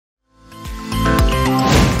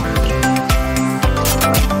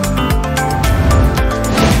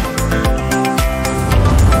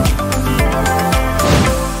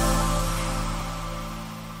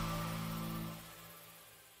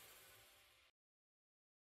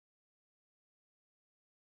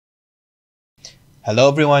Hello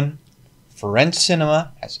everyone! French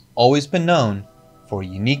cinema has always been known for a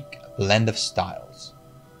unique blend of styles.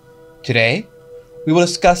 Today, we will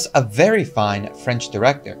discuss a very fine French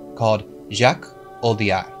director called Jacques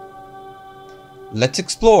Audiard. Let's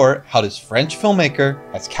explore how this French filmmaker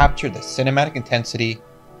has captured the cinematic intensity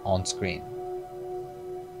on screen.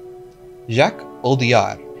 Jacques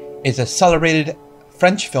Audiard is a celebrated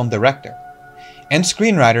French film director and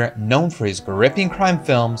screenwriter known for his gripping crime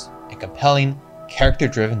films and compelling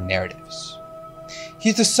character-driven narratives. He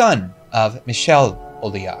is the son of Michel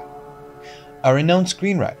Audiard, a renowned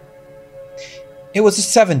screenwriter. It was the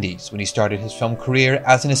 70s when he started his film career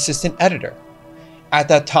as an assistant editor. At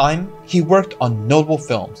that time, he worked on notable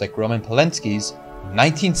films like Roman Polanski's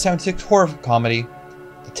 1976 horror comedy,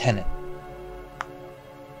 The Tenant.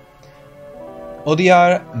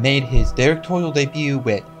 Audiard made his directorial debut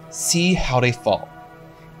with See How They Fall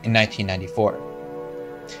in 1994.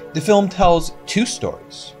 The film tells two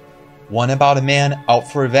stories, one about a man out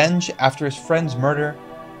for revenge after his friend's murder,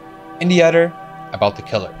 and the other about the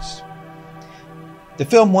killers. The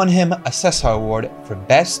film won him a César Award for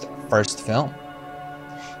Best First Film.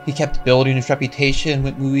 He kept building his reputation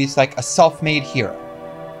with movies like A Self-Made Hero,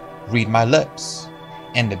 Read My Lips,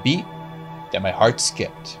 and The Beat That My Heart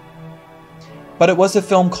Skipped. But it was a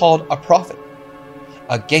film called A Prophet,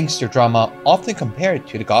 a gangster drama often compared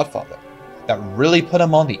to The Godfather, that really put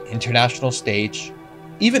him on the international stage,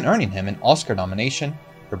 even earning him an Oscar nomination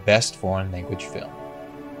for Best Foreign Language Film.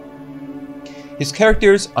 His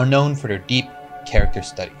characters are known for their deep character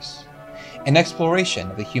studies and exploration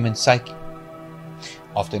of the human psyche,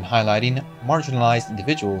 often highlighting marginalized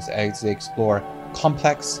individuals as they explore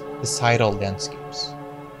complex societal landscapes.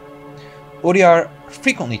 Audiard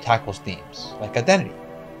frequently tackles themes like identity,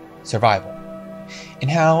 survival, and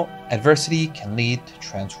how adversity can lead to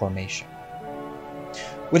transformation,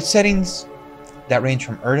 with settings that range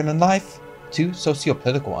from urban life to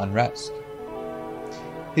socio-political unrest.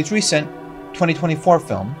 His recent 2024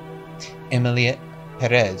 film, Emilie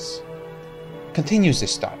Perez, continues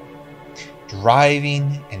this style,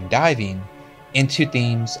 driving and diving into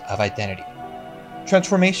themes of identity,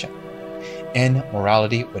 transformation, and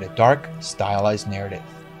morality with a dark, stylized narrative.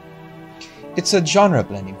 It's a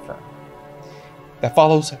genre-blending film that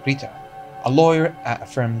follows Rita, a lawyer at a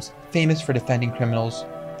firm famous for defending criminals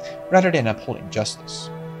rather than upholding justice.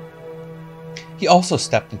 He also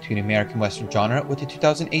stepped into the American Western genre with the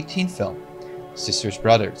 2018 film, Sisters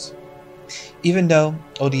Brothers. Even though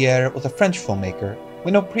Audiard was a French filmmaker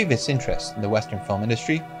with no previous interest in the Western film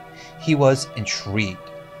industry, he was intrigued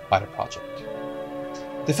by the project.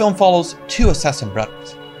 The film follows two assassin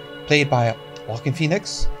brothers, played by Joaquin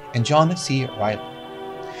Phoenix and John C. Reilly,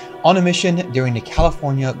 on a mission during the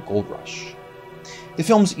California Gold Rush. The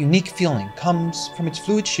film's unique feeling comes from its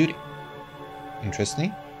fluid shooting.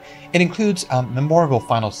 Interestingly, it includes a memorable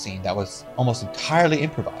final scene that was almost entirely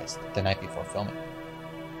improvised the night before filming.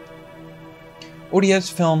 Audiard's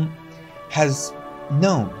film has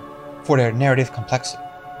known for their narrative complexity.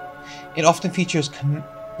 It often features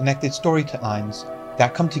connected storylines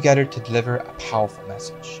that come together to deliver a powerful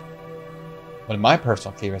message. One of my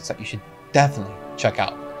personal favorites that you should definitely check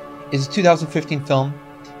out is the 2015 film,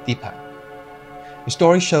 Deepak. The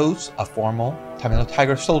story shows a former Tamil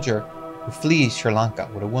Tiger soldier who flees Sri Lanka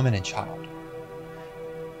with a woman and child,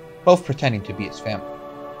 both pretending to be his family.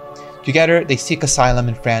 Together, they seek asylum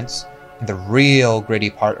in France, and the real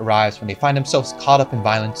gritty part arrives when they find themselves caught up in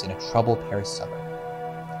violence in a troubled Paris suburb.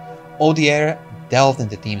 Audiard delved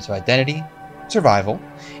into themes of identity, survival,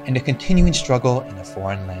 and the continuing struggle in a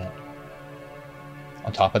foreign land.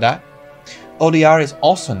 On top of that, Audiard is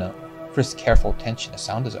also known for his careful attention to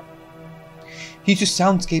sound design. He uses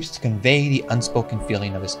soundscapes to convey the unspoken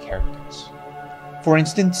feeling of his characters. For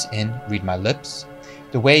instance, in Read My Lips,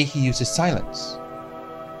 the way he uses silence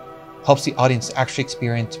helps the audience actually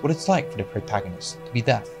experience what it's like for the protagonist to be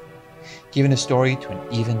deaf, giving the story to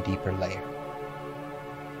an even deeper layer.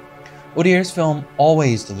 Audiard's film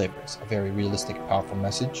always delivers a very realistic and powerful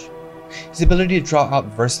message. His ability to draw out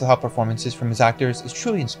versatile performances from his actors is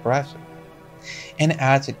truly inspiring and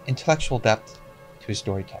adds an intellectual depth to his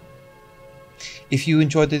storytelling. If you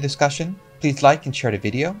enjoyed the discussion, please like and share the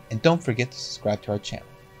video, and don't forget to subscribe to our channel.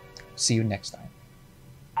 See you next time.